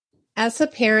as a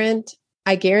parent,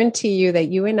 I guarantee you that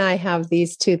you and I have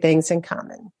these two things in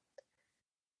common.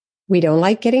 We don't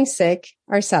like getting sick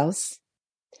ourselves.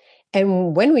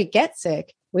 And when we get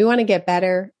sick, we want to get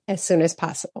better as soon as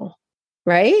possible,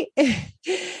 right?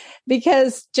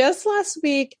 Because just last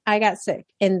week I got sick,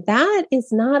 and that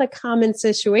is not a common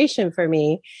situation for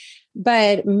me.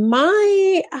 But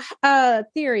my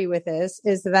theory with this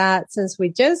is that since we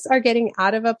just are getting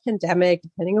out of a pandemic,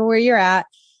 depending on where you're at,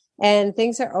 and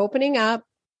things are opening up,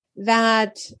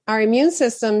 that our immune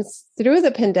systems through the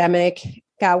pandemic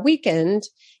got weakened.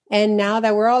 And now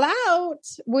that we're all out,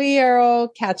 we are all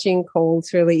catching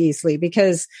colds really easily,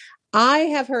 because I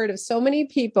have heard of so many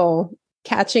people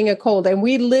catching a cold. And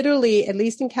we literally, at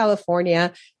least in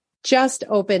California, just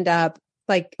opened up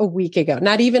like a week ago,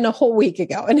 not even a whole week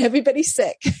ago, and everybody's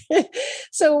sick.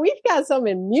 So we've got some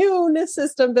immune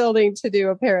system building to do,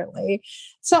 apparently.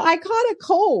 So I caught a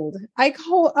cold. I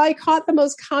caught the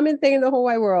most common thing in the whole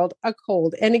wide world, a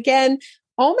cold. And again,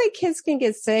 all my kids can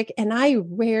get sick, and I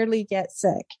rarely get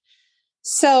sick.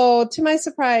 So to my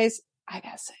surprise, I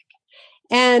got sick.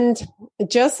 And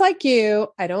just like you,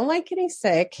 I don't like getting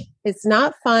sick. It's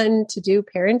not fun to do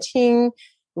parenting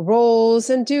roles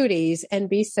and duties and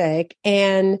be sick.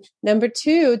 And number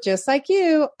two, just like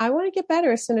you, I want to get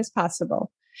better as soon as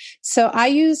possible. So I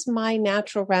use my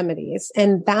natural remedies,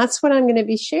 and that's what I'm going to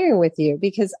be sharing with you,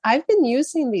 because I've been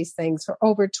using these things for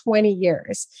over 20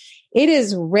 years. It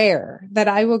is rare that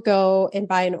I will go and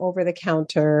buy an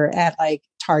over-the-counter at like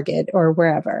Target or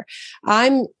wherever.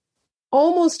 I'm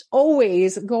almost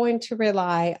always going to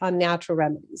rely on natural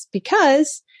remedies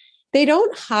because they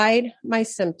don't hide my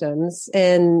symptoms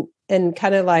and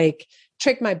kind of like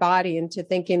trick my body into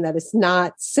thinking that it's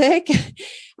not sick.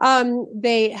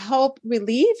 They help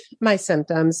relieve my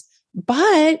symptoms,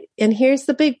 but, and here's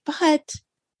the big but,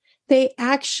 they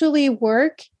actually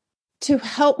work to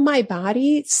help my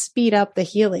body speed up the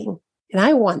healing. And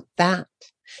I want that.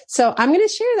 So I'm going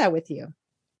to share that with you.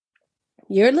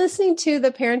 You're listening to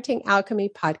the Parenting Alchemy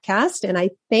podcast, and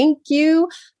I thank you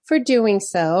for doing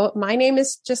so. My name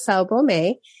is Giselle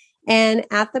Beaumais, and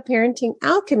at the Parenting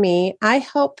Alchemy, I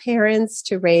help parents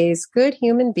to raise good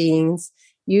human beings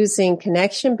using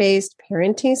connection-based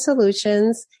parenting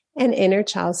solutions and inner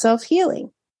child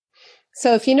self-healing.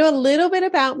 So if you know a little bit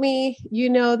about me, you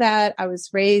know that I was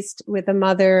raised with a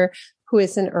mother who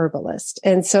is an herbalist.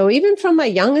 And so even from my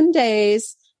young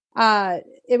days,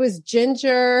 it was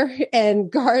ginger and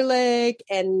garlic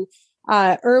and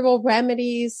herbal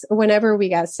remedies whenever we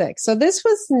got sick. So this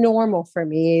was normal for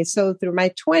me. So through my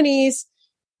 20s,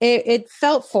 it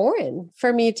felt foreign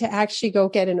for me to actually go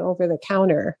get an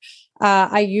over-the-counter.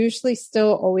 I usually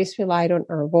still always relied on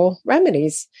herbal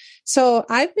remedies. So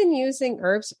I've been using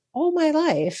herbs all my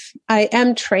life. I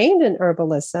am trained in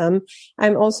herbalism.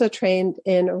 I'm also trained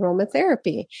in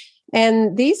aromatherapy.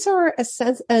 And these are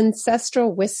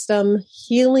ancestral wisdom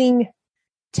healing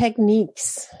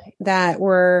techniques that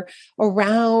were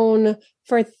around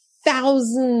for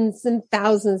thousands and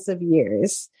thousands of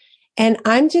years. And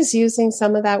I'm just using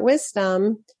some of that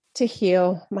wisdom to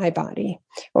heal my body,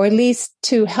 or at least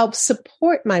to help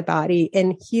support my body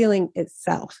in healing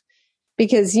itself.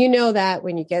 Because you know that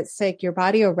when you get sick, your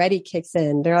body already kicks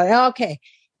in. They're like, okay,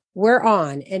 we're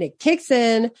on. And it kicks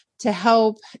in to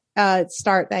help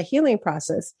start that healing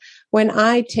process. When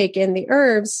I take in the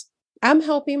herbs, I'm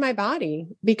helping my body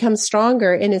become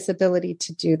stronger in its ability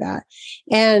to do that.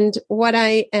 And what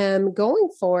I am going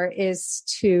for is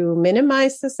to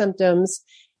minimize the symptoms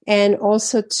and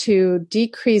also to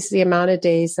decrease the amount of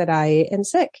days that I am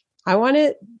sick. I want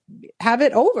to have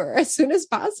it over as soon as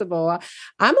possible.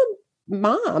 I'm a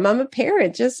mom, I'm a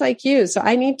parent just like you. So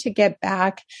I need to get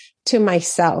back to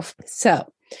myself.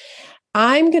 So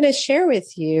I'm going to share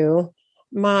with you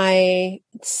my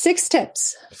 6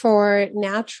 tips for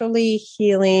naturally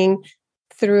healing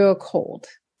through a cold.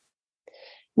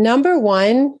 Number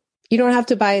 1, you don't have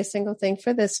to buy a single thing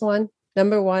for this one.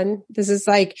 Number 1, this is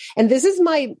like, and this is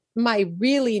my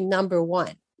really number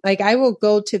 1. Like I will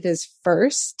go to this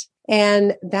first,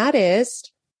 and that is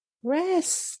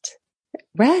rest.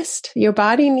 Rest. Your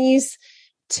body needs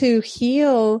to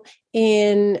heal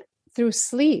through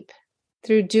sleep,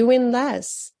 through doing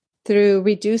less, through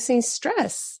reducing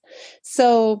stress.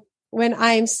 So when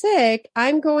I'm sick,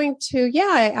 I'm going to,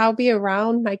 I'll be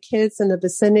around my kids in the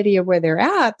vicinity of where they're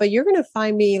at, but you're going to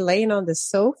find me laying on the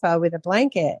sofa with a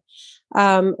blanket,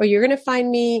 or you're going to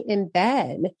find me in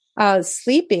bed,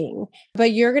 sleeping,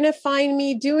 but you're going to find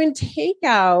me doing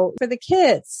takeout for the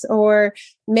kids or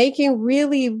making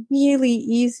really, really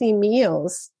easy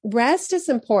meals. Rest is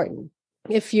important.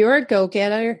 if you're a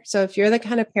go-getter, so if you're the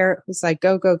kind of parent who's like,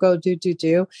 go, go, go,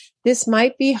 do, this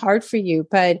might be hard for you,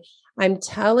 but I'm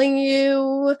telling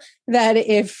you that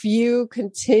if you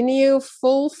continue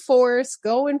full force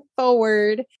going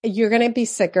forward, you're going to be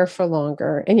sicker for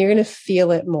longer and you're going to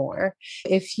feel it more.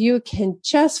 If you can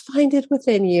just find it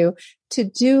within you to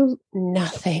do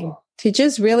nothing, to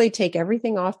just really take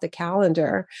everything off the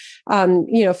calendar.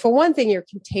 For one thing, you're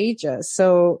contagious.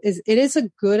 So it is a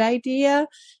good idea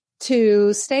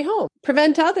to stay home,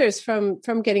 prevent others from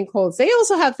getting colds. They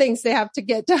also have things they have to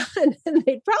get done and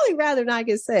they'd probably rather not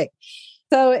get sick.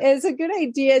 So it's a good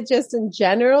idea just in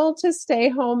general to stay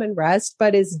home and rest,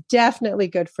 but it's definitely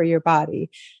good for your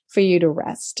body for you to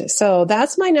rest. So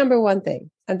that's my number one thing.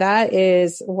 And that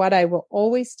is what I will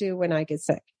always do when I get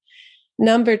sick.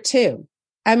 Number two,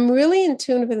 I'm really in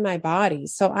tune with my body.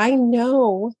 So I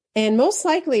know, and most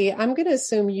likely I'm going to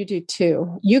assume you do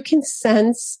too. You can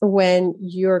sense when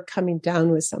you're coming down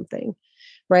with something,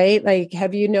 right? Like,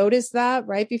 have you noticed that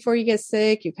right before you get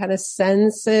sick, you kind of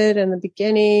sense it in the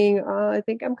beginning? Oh, I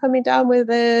think I'm coming down with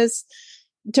this.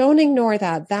 Don't ignore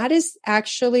that. That is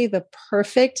actually the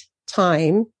perfect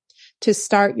time to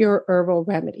start your herbal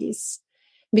remedies,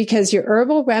 because your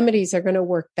herbal remedies are going to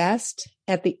work best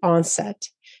at the onset.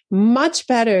 Much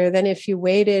better than if you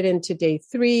waited into day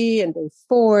 3 and day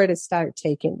 4 to start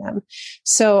taking them.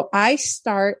 So I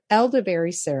start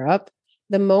elderberry syrup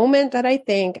the moment that I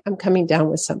think I'm coming down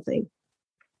with something.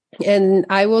 And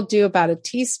I will do about a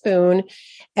teaspoon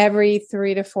every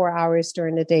 3 to 4 hours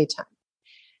during the daytime.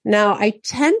 Now, I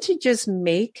tend to just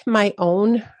make my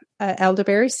own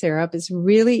elderberry syrup. It's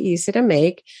really easy to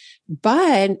make.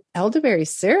 But elderberry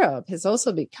syrup has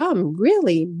also become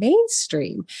really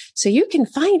mainstream. So you can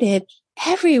find it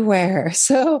everywhere.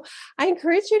 So I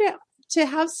encourage you to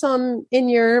have some in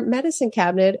your medicine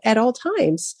cabinet at all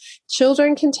times.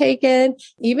 Children can take it.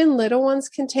 Even little ones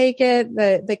can take it.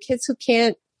 The kids who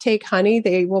can't take honey,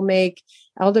 they will make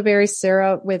elderberry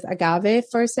syrup with agave,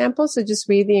 for example. So just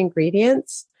read the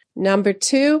ingredients. Number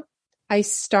 2, I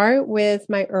start with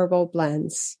my herbal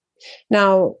blends.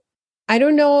 Now, I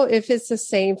don't know if it's the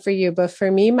same for you, but for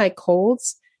me, my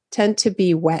colds tend to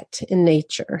be wet in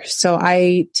nature. So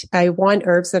I want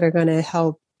herbs that are going to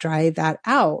help dry that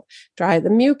out, dry the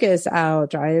mucus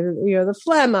out, dry, the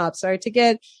phlegm up, start to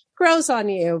get gross on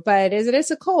you, but it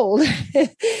is a cold.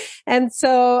 And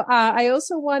so I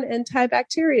also want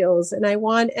antibacterials and I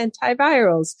want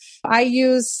antivirals. I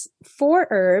use 4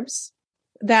 herbs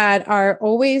that are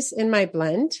always in my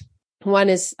blend. One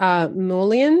is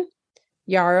mullein,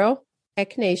 yarrow,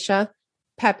 echinacea,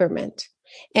 peppermint.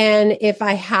 And if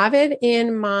I have it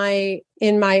in my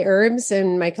herbs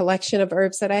and my collection of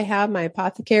herbs that I have, my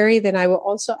apothecary, then I will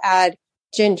also add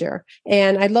ginger.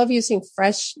 And I love using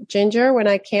fresh ginger when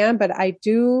I can, but I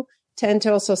do tend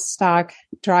to also stock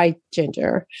dry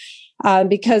ginger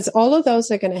because all of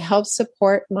those are going to help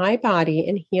support my body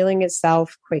in healing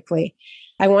itself quickly.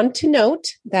 I want to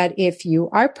note that if you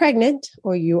are pregnant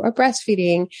or you are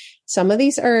breastfeeding, some of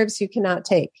these herbs you cannot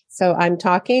take. So I'm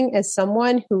talking as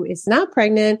someone who is not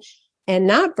pregnant and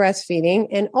not breastfeeding.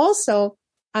 And also,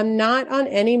 I'm not on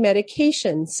any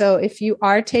medication. So if you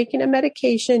are taking a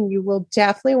medication, you will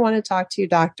definitely want to talk to your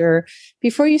doctor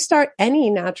before you start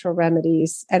any natural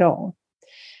remedies at all.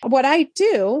 What I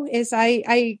do is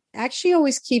I actually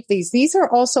always keep these. These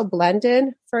are also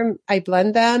blended I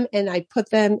blend them and I put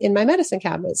them in my medicine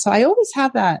cabinet. So I always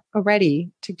have that ready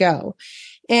to go.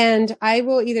 And I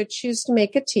will either choose to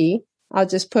make a tea. I'll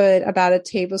just put about a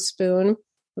tablespoon,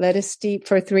 let it steep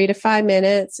for 3 to 5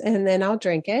 minutes, and then I'll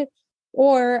drink it.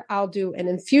 Or I'll do an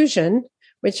infusion,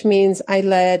 which means I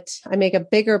make a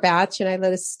bigger batch and I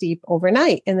let it steep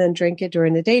overnight and then drink it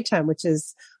during the daytime, which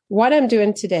is what I'm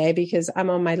doing today because I'm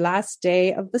on my last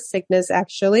day of the sickness,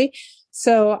 actually.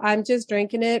 So I'm just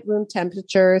drinking it room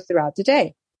temperature throughout the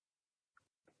day.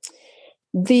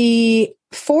 The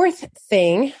 4th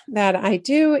thing that I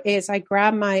do is I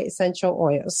grab my essential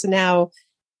oils. Now,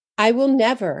 I will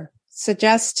never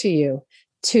suggest to you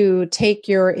to take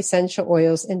your essential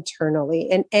oils internally.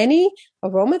 And any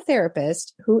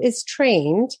aromatherapist who is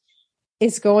trained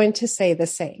is going to say the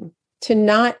same. To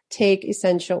not take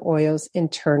essential oils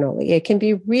internally. It can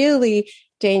be really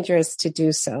dangerous to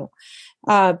do so.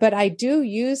 But I do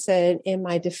use it in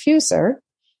my diffuser.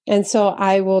 And so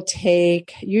I will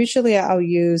usually I'll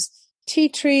use tea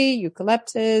tree,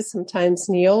 eucalyptus, sometimes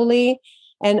neoli,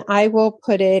 and I will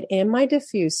put it in my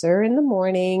diffuser in the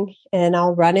morning and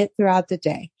I'll run it throughout the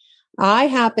day. I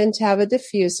happen to have a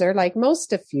diffuser, like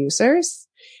most diffusers,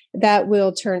 that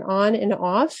will turn on and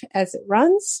off as it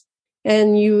runs.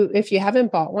 And if you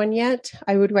haven't bought one yet,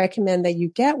 I would recommend that you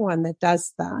get one that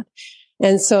does that.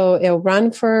 And so it'll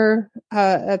run for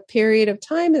a period of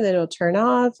time and then it'll turn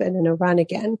off and then it'll run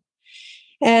again.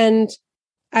 And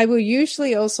I will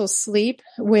usually also sleep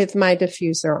with my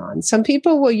diffuser on. Some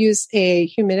people will use a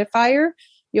humidifier.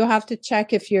 You'll have to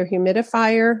check if your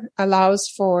humidifier allows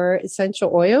for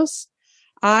essential oils.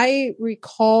 I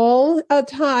recall a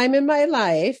time in my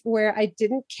life where I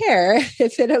didn't care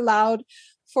if it allowed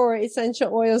for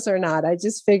essential oils or not. I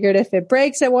just figured if it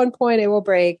breaks at one point, it will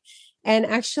break. And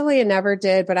actually it never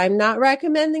did, but I'm not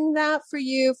recommending that for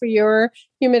you, for your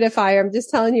humidifier. I'm just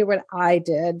telling you what I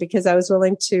did because I was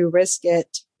willing to risk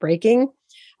it breaking,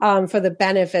 for the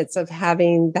benefits of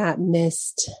having that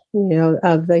mist,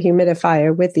 of the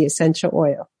humidifier with the essential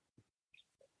oil.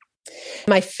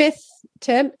 My fifth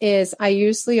tip is I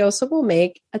usually also will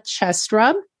make a chest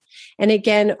rub. And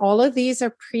again, all of these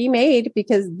are pre-made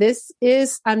because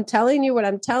I'm telling you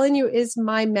is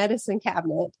my medicine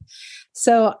cabinet.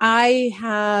 So I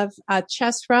have a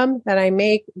chest rub that I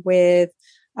make with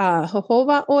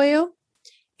jojoba oil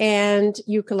and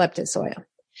eucalyptus oil.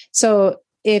 So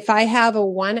if I have a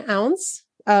 1 ounce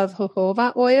of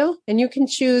jojoba oil, and you can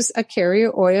choose a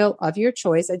carrier oil of your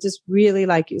choice. I just really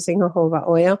like using jojoba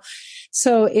oil.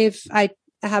 So if I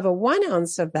have a 1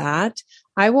 ounce of that,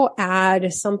 I will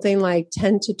add something like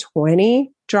 10 to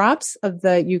 20 drops of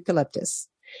the eucalyptus.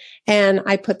 And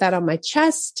I put that on my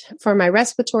chest for my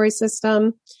respiratory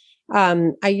system.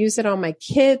 I use it on my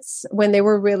kids when they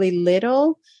were really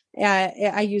little.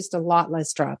 I used a lot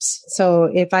less drops. So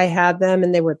if I had them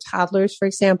and they were toddlers, for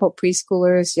example,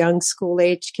 preschoolers, young school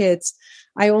age kids,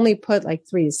 I only put like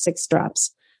 3 to 6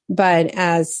 drops. But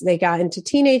as they got into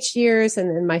teenage years and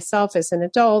then myself as an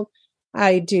adult,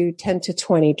 I do 10 to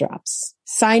 20 drops.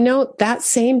 Side note, that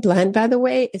same blend, by the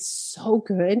way, is so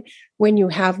good when you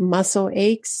have muscle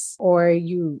aches or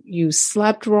you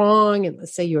slept wrong and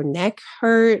let's say your neck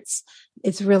hurts.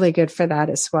 It's really good for that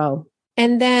as well.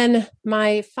 And then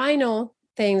my final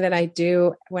thing that I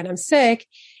do when I'm sick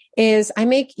is I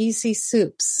make easy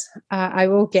soups. I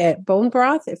will get bone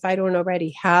broth. If I don't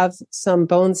already have some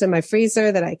bones in my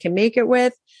freezer that I can make it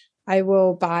with, I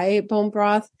will buy bone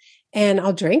broth and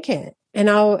I'll drink it.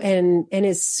 And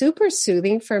it's super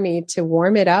soothing for me to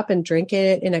warm it up and drink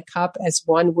it in a cup as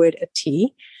one would a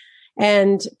tea.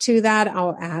 And to that,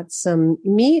 I'll add some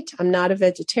meat. I'm not a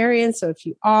vegetarian, so if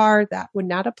you are, that would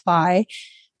not apply.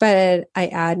 But I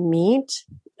add meat.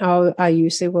 I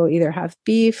usually will either have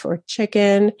beef or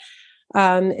chicken.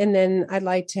 And then I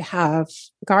like to have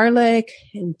garlic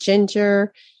and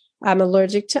ginger. I'm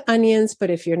allergic to onions, but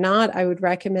if you're not, I would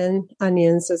recommend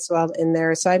onions as well in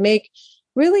there. So I make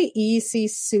really easy,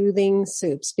 soothing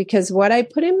soups because what I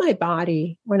put in my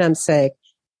body when I'm sick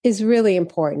is really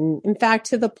important. In fact,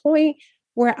 to the point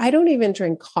where I don't even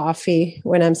drink coffee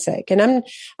when I'm sick. And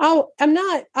I'm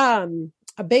not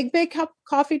a big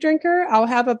coffee drinker. I'll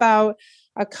have about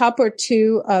a cup or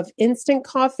two of instant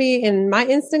coffee, and my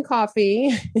instant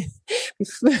coffee,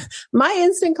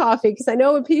 because I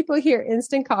know when people hear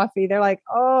instant coffee, they're like,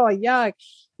 oh, yuck.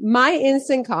 My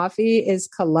instant coffee is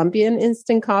Colombian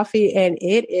instant coffee, and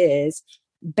it is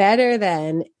better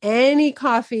than any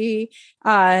coffee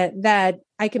that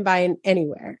I can buy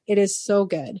anywhere. It is so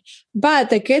good. But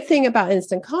the good thing about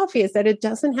instant coffee is that it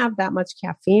doesn't have that much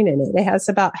caffeine in it. It has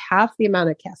about half the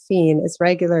amount of caffeine as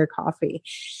regular coffee.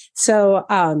 So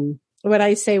when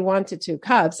I say 1 to 2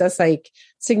 cups, that's like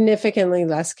significantly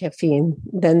less caffeine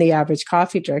than the average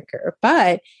coffee drinker.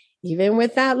 But even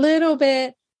with that little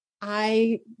bit,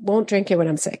 I won't drink it when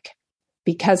I'm sick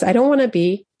because I don't want to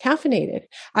be caffeinated.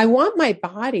 I want my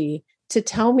body to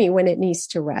tell me when it needs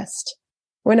to rest.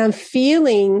 When I'm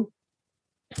feeling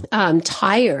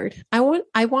tired, I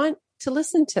want to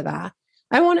listen to that.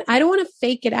 I don't want to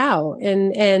fake it out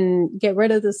and get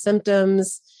rid of the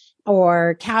symptoms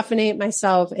or caffeinate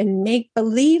myself and make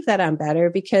believe that I'm better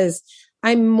because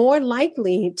I'm more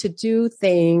likely to do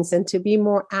things and to be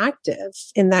more active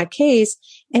in that case.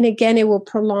 And again, it will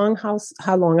prolong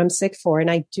how long I'm sick for. And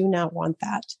I do not want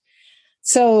that.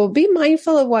 So be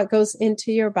mindful of what goes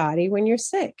into your body when you're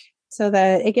sick so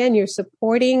that, again, you're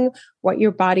supporting what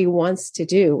your body wants to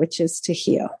do, which is to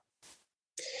heal.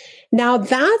 Now,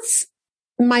 that's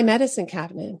my medicine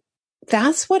cabinet.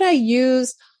 That's what I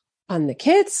use on the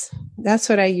kids. That's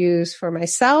what I use for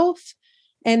myself.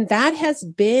 And that has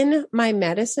been my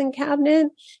medicine cabinet.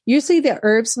 Usually the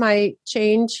herbs might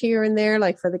change here and there.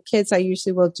 Like for the kids, I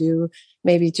usually will do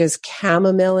maybe just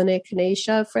chamomile and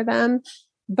echinacea for them.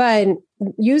 But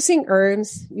using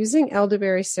herbs, using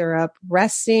elderberry syrup,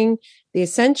 resting, the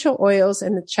essential oils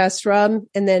and the chest rub,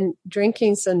 and then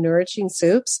drinking some nourishing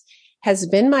soups has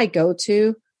been my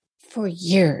go-to for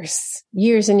years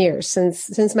and years,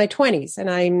 since my 20s, and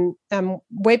I'm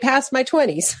way past my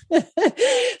 20s.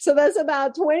 So that's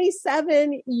about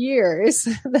 27 years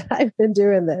that I've been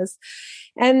doing this,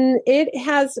 and it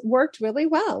has worked really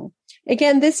well.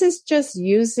 Again, this is just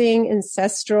using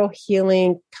ancestral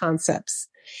healing concepts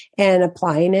and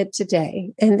applying it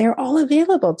today, and they're all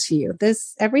available to you.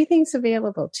 Everything's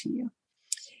available to you.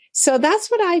 So that's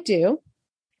what I do.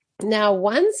 Now,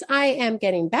 once I am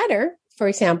getting better, for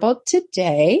example,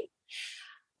 today,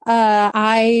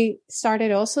 I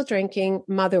started also drinking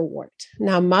motherwort.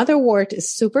 Now, motherwort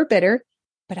is super bitter,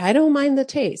 but I don't mind the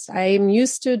taste. I'm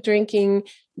used to drinking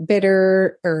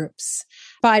bitter herbs.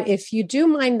 But if you do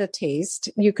mind the taste,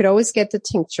 you could always get the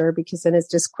tincture because then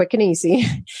it's just quick and easy.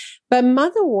 But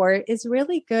motherwort is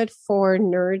really good for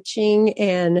nourishing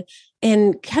and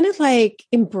kind of like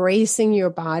embracing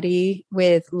your body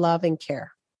with love and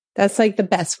care. That's like the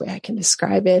best way I can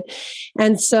describe it.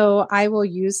 And so I will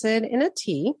use it in a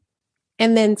tea.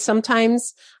 And then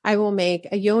sometimes I will make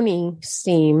a yoni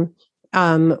steam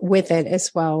with it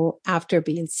as well after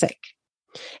being sick.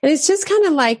 And it's just kind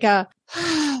of like a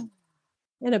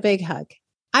and a big hug.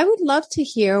 I would love to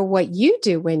hear what you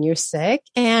do when you're sick.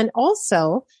 And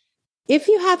also, if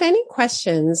you have any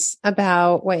questions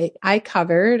about what I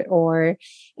covered or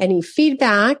any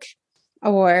feedback,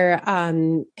 or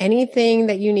anything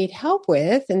that you need help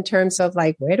with in terms of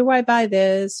like, where do I buy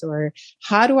this or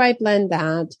how do I blend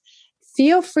that?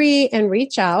 Feel free and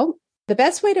reach out. The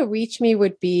best way to reach me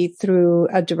would be through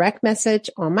a direct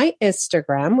message on my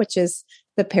Instagram, which is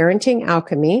The Parenting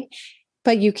Alchemy.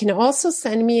 But you can also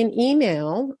send me an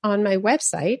email on my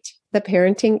website,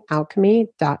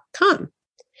 theparentingalchemy.com.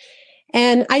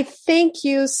 And I thank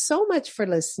you so much for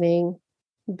listening.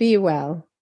 Be well.